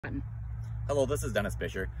Hello, this is Dennis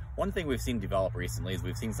Bischer. One thing we've seen develop recently is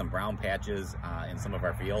we've seen some brown patches in some of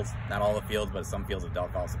our fields. Not all the fields, but some fields have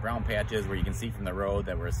developed some brown patches where you can see from the road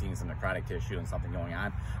that we're seeing some necrotic tissue and something going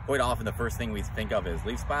on. Quite often the first thing we think of is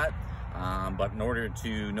leaf spot, but in order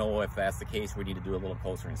to know if that's the case, we need to do a little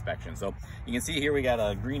closer inspection. So you can see here we got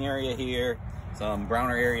a green area here, some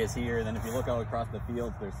browner areas here, and then if you look out across the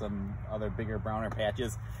fields, there's some other bigger browner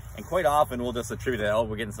patches. And quite often we'll just attribute it, oh,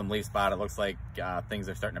 we're getting some leaf spot, it looks like things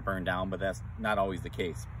are starting to burn down, but that's not always the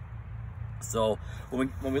case. So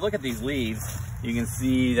when we look at these leaves, you can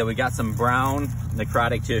see that we got some brown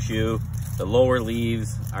necrotic tissue. The lower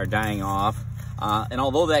leaves are dying off. And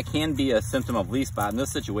although that can be a symptom of leaf spot, in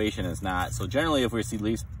this situation it's not. So generally if we see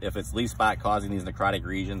if it's leaf spot causing these necrotic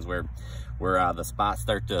regions where the spots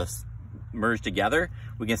start to merge together,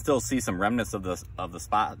 we can still see some remnants of the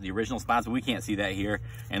spot, the original spots, but we can't see that here.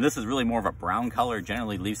 And this is really more of a brown color.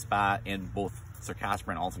 Generally leaf spot in both Cercospora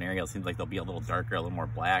and alternaria, it seems like they'll be a little darker, a little more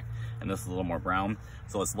black, and this is a little more brown.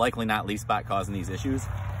 So it's likely not leaf spot causing these issues.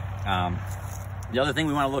 The other thing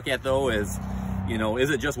we want to look at though is, is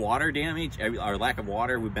it just water damage or lack of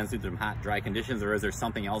water? We've been through some hot, dry conditions, or is there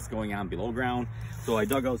something else going on below ground? So I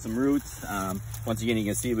dug out some roots. Once again, you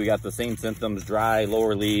can see we got the same symptoms: dry,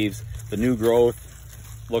 lower leaves. The new growth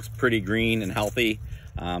looks pretty green and healthy.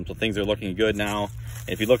 So things are looking good now.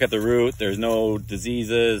 If you look at the root, there's no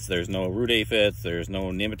diseases, there's no root aphids, there's no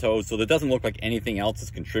nematodes. So it doesn't look like anything else is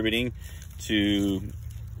contributing to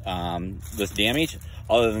this damage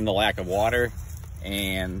other than the lack of water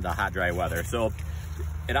and the hot, dry weather. So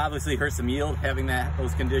it obviously hurts some yield having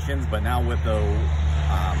those conditions, but now with the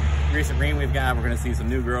recent rain we've got, we're gonna see some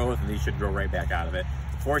new growth and these should grow right back out of it.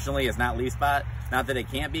 Fortunately, it's not leaf spot. Not that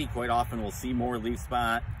it can't be. Quite often we'll see more leaf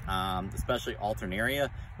spot, especially alternaria,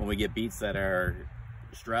 when we get beets that are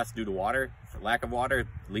stressed due to water, for lack of water,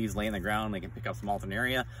 leaves lay in the ground, they can pick up some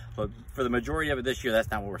alternaria. But for the majority of it this year,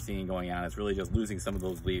 that's not what we're seeing going on. It's really just losing some of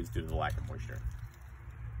those leaves due to the lack of moisture.